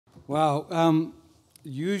Wow.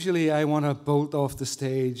 Usually I want to bolt off the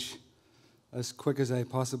stage as quick as I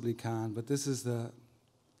possibly can, but this is the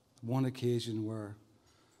one occasion where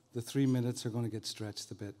the 3 minutes are going to get stretched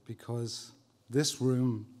a bit, because this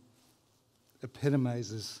room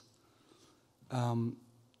epitomizes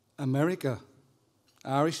America,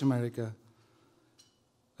 Irish America,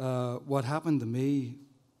 what happened to me,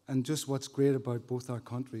 and just what's great about both our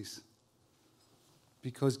countries.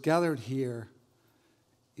 Because gathered here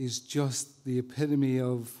is just the epitome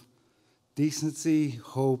of decency,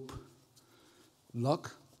 hope,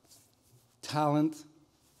 luck, talent,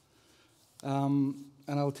 and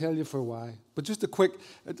I'll tell you for why. But just a quick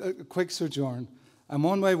sojourn. I'm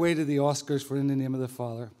on my way to the Oscars for In the Name of the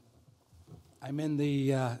Father. I'm in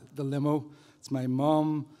the limo. It's my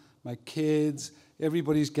mom, my kids,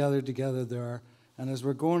 everybody's gathered together there. And as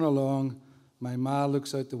we're going along, my ma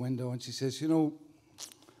looks out the window and she says, "You know,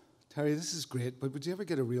 Terry, this is great, but would you ever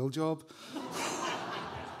get a real job?"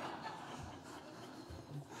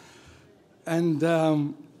 and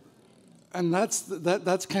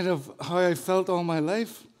that's kind of how I felt all my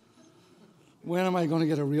life. When am I going to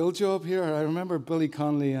get a real job here? I remember Billy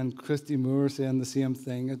Connolly and Christy Moore saying the same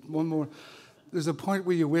thing. There's a point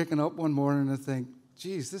where you're waking up one morning and think,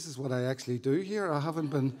 "Geez, this is what I actually do here. I haven't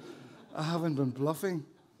been bluffing."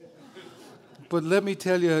 But let me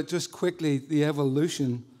tell you just quickly the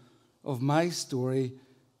evolution of my story,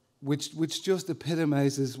 which just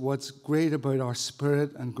epitomizes what's great about our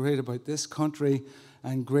spirit and great about this country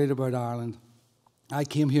and great about Ireland. I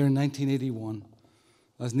came here in 1981.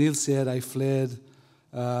 As Neil said, I fled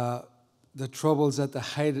the troubles at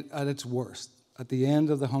its worst, at the end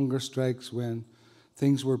of the hunger strikes when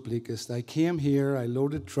things were bleakest. I came here, I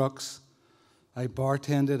loaded trucks, I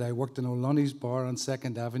bartended, I worked in O'Loney's bar on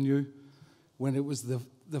 2nd Avenue when it was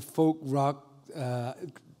the folk rock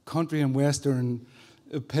country and western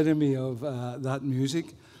epitome of that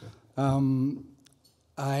music. And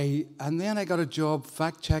then I got a job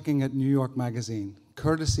fact-checking at New York Magazine,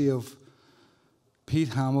 courtesy of Pete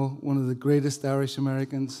Hamill, one of the greatest Irish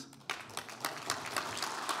Americans.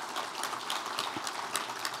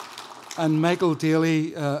 And Michael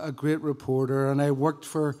Daly, a great reporter. And I worked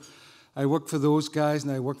for those guys,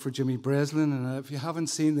 and I worked for Jimmy Breslin. And if you haven't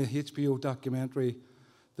seen the HBO documentary,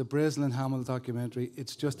 the Breslin-Hamill documentary,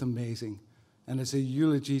 it's just amazing. And it's a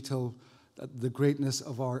eulogy to the greatness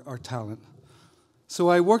of our talent. So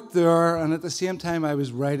I worked there, and at the same time I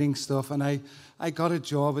was writing stuff, and I got a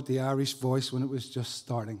job at the Irish Voice when it was just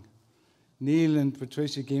starting. Neil and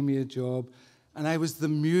Patricia gave me a job, and I was the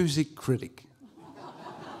music critic.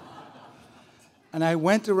 And I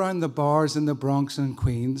went around the bars in the Bronx and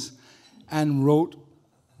Queens and wrote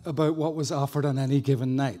about what was offered on any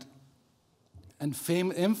given night. And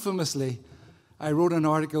infamously, I wrote an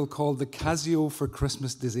article called "The Casio for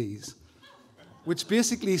Christmas Disease," which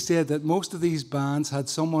basically said that most of these bands had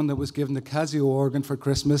someone that was given the Casio organ for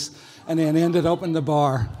Christmas and then ended up in the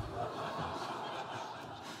bar.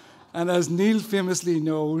 And as Neil famously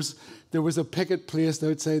knows, there was a picket placed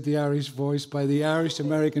outside the Irish Voice by the Irish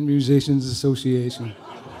American Musicians Association.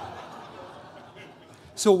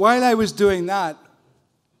 So while I was doing that,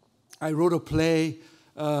 I wrote a play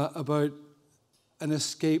about an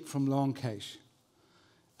escape from Long Kesh.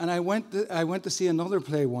 And I went to see another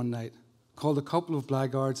play one night called A Couple of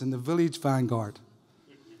Blackguards in the Village Vanguard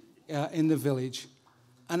in the village.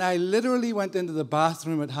 And I literally went into the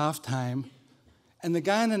bathroom at halftime, and the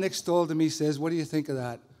guy in the next stall to me says, "What do you think of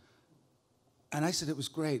that?" And I said it was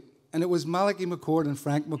great. And it was Malachi McCord and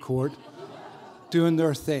Frank McCord doing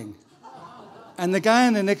their thing. And the guy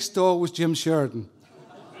in the next stall was Jim Sheridan.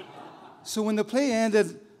 So when the play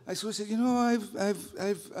ended, I sort of said, "You know,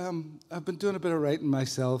 I've been doing a bit of writing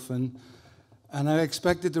myself, and I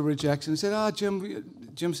expected the rejection." He said,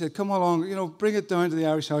 Jim said, "Come along, you know, bring it down to the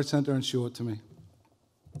Irish Arts Centre and show it to me."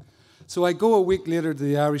 So I go a week later to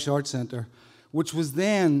the Irish Arts Centre, which was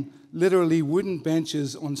then literally wooden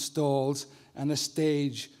benches on stalls and a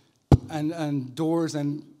stage and doors,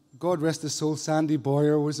 and God rest his soul, Sandy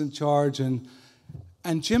Boyer was in charge, and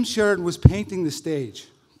Jim Sheridan was painting the stage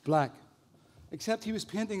black. Except he was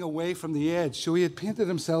painting away from the edge, so he had painted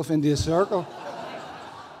himself into a circle.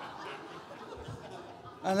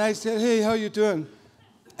 And I said, "Hey, how you doing?"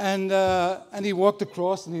 And he walked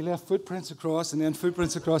across, and he left footprints across, and then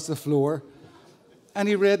footprints across the floor. And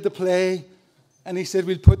he read the play, and he said,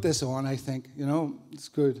 "We'll put this on, I think. You know, it's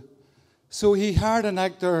good." So he hired an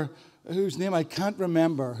actor whose name I can't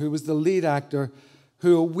remember, who was the lead actor,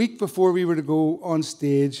 who a week before we were to go on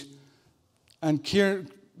stage, and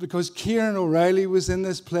because Kieran O'Reilly was in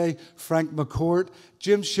this play, Frank McCourt,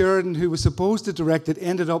 Jim Sheridan, who was supposed to direct it,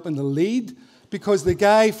 ended up in the lead because the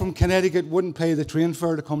guy from Connecticut wouldn't pay the train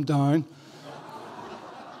fare to come down.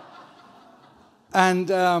 And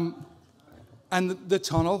the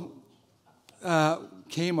tunnel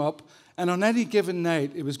came up, and on any given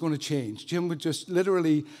night, it was going to change. Jim would just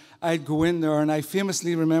literally, I'd go in there, and I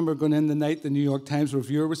famously remember going in the night the New York Times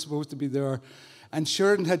reviewer was supposed to be there, and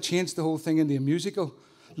Sheridan had changed the whole thing into a musical.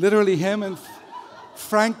 Literally, him and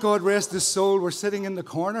Frank, God rest his soul, were sitting in the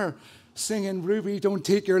corner singing, "Ruby, don't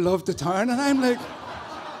take your love to town," and I'm like,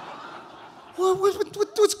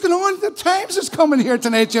 what's going on? The Times is coming here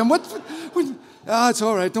tonight, Jim. It's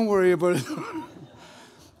all right, don't worry about it.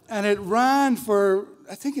 And it ran for,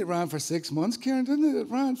 I think it ran for 6 months, Kieran, didn't it? It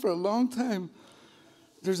ran for a long time.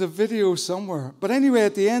 There's a video somewhere. But anyway,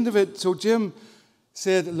 at the end of it, so Jim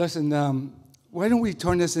said, listen, why don't we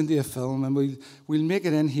turn this into a film, and we'll make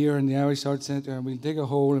it in here in the Irish Arts Centre, and we'll dig a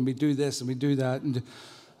hole, and we do this, and we do that. And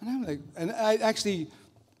I'm like, and I actually,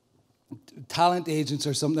 talent agents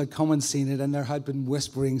or something had come and seen it, and there had been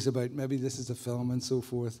whisperings about maybe this is a film and so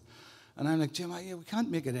forth. And I'm like, Jim, we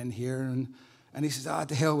can't make it in here. And he says,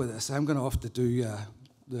 to hell with this. I'm going to have to do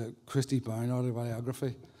the Christy Byrne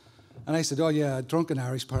autobiography. And I said, oh, yeah, Drunken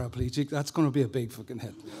Irish Paraplegic. That's going to be a big fucking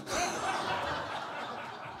hit.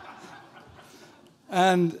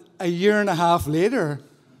 And a year and a half later,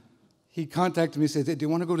 he contacted me and said, do you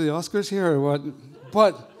want to go to the Oscars here or what?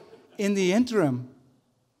 But in the interim,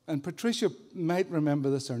 and Patricia might remember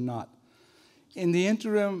this or not, in the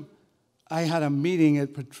interim, I had a meeting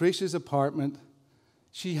at Patricia's apartment.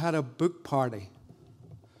 She had a book party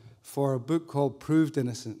for a book called Proved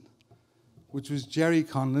Innocent, which was Jerry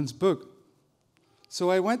Conlon's book. So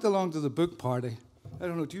I went along to the book party. I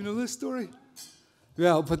don't know, do you know this story?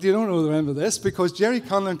 Well, but you don't know the end of this, because Jerry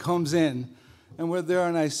Conlon comes in, and we're there,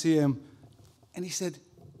 and I see him, and he said,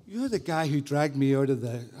 you're the guy who dragged me out of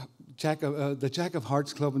the Jack of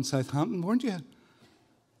Hearts Club in Southampton, weren't you?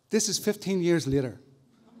 This is 15 years later.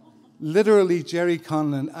 Literally, Jerry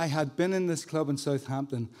Conlon, I had been in this club in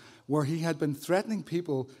Southampton where he had been threatening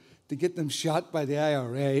people to get them shot by the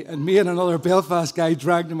IRA, and me and another Belfast guy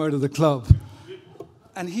dragged him out of the club.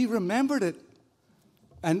 And he remembered it.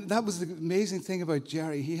 And that was the amazing thing about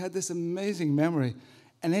Jerry. He had this amazing memory.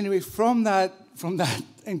 And anyway, from that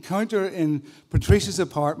encounter in Patricia's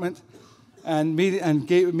apartment and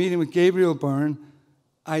meeting with Gabriel Byrne,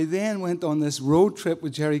 I then went on this road trip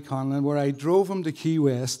with Jerry Conlon where I drove him to Key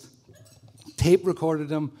West, tape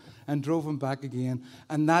recorded him, and drove him back again.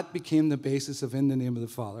 And that became the basis of In the Name of the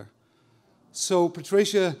Father. So,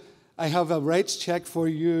 Patricia, I have a rights check for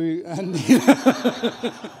you.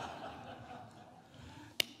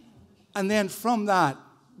 And then from that,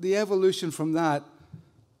 the evolution from that,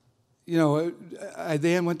 you know, I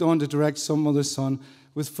then went on to direct Some Mother's Son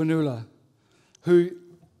with Fionnuala, who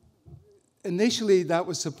initially that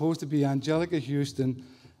was supposed to be Angelica Houston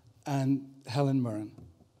and Helen Mirren.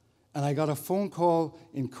 And I got a phone call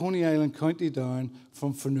in Coney Island, County Down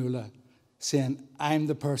from Fionnuala saying, I'm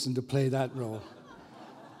the person to play that role.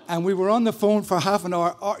 And we were on the phone for half an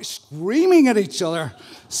hour screaming at each other,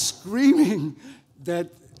 screaming that,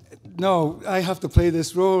 no, I have to play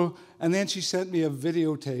this role. And then she sent me a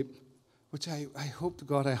videotape, which I hope to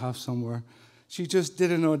God I have somewhere. She just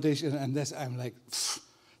did an audition, and I'm like,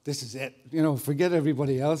 this is it. You know, forget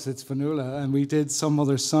everybody else, it's Fionnuala. And we did Some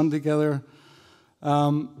Mother's Son together.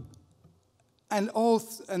 And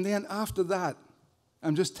then after that,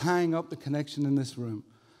 I'm just tying up the connection in this room.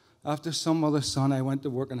 After Some Mother's Son, I went to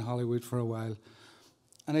work in Hollywood for a while.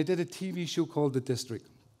 And I did a TV show called The District.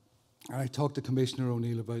 And I talked to Commissioner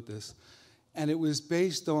O'Neill about this. And it was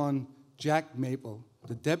based on Jack Maple,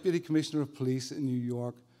 the Deputy Commissioner of Police in New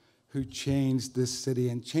York, who changed this city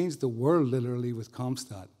and changed the world literally with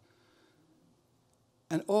Comstat.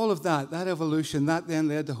 And all of that evolution, that then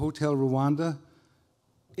led to Hotel Rwanda.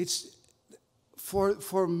 It's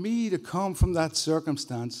for me to come from that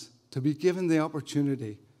circumstance, to be given the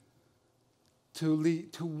opportunity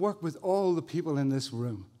to work with all the people in this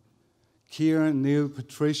room. Kieran, Neil,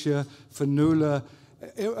 Patricia, Fionnuala.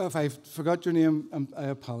 If I forgot your name, I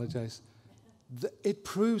apologize. It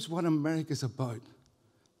proves what America's about.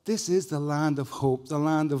 This is the land of hope, the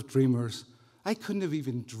land of dreamers. I couldn't have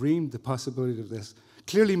even dreamed the possibility of this.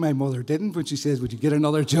 Clearly my mother didn't when she says, would you get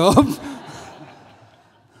another job?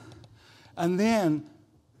 And then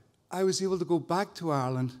I was able to go back to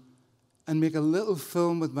Ireland and make a little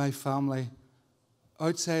film with my family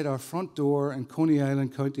outside our front door in Coney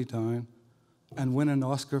Island, County Down, and win an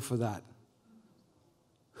Oscar for that.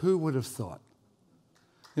 Who would have thought?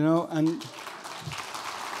 You know,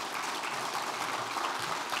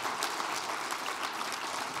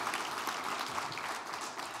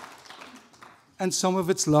 and some of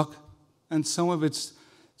it's luck, and some of it's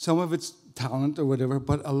talent or whatever,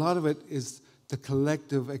 but a lot of it is the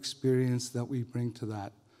collective experience that we bring to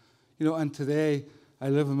that. And today I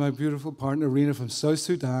live with my beautiful partner, Rena, from South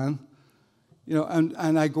Sudan,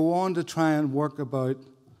 and I go on to try and work about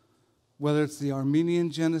whether it's the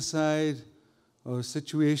Armenian genocide or a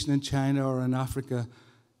situation in China or in Africa,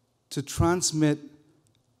 to transmit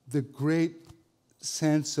the great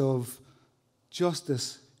sense of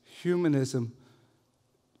justice, humanism,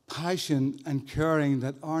 passion, and caring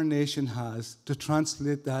that our nation has, to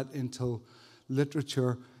translate that into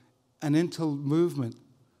literature and into movement,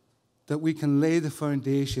 that we can lay the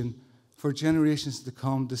foundation for generations to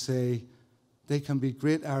come to say they can be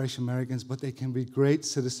great Irish Americans, but they can be great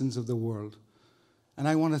citizens of the world. And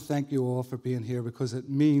I want to thank you all for being here, because it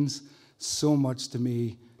means so much to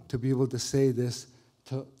me to be able to say this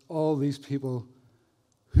to all these people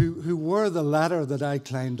who were the ladder that I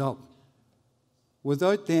climbed up.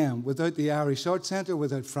 Without them, without the Irish Arts Centre,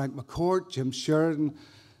 without Frank McCourt, Jim Sheridan,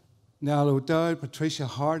 Niall O'Dowd, Patricia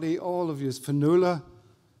Hardy, all of you, Fanula,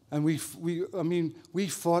 and we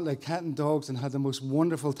fought like cat and dogs and had the most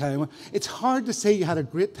wonderful time. It's hard to say you had a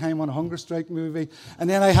great time on a hunger strike movie, and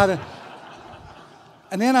then I had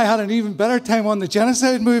an even better time on the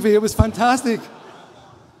genocide movie. It was fantastic.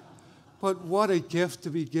 But what a gift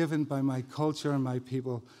to be given by my culture and my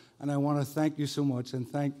people. And I want to thank you so much, and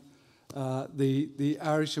thank the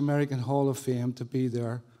Irish American Hall of Fame to be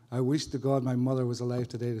there. I wish to God my mother was alive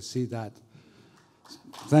today to see that.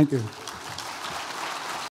 Thank you.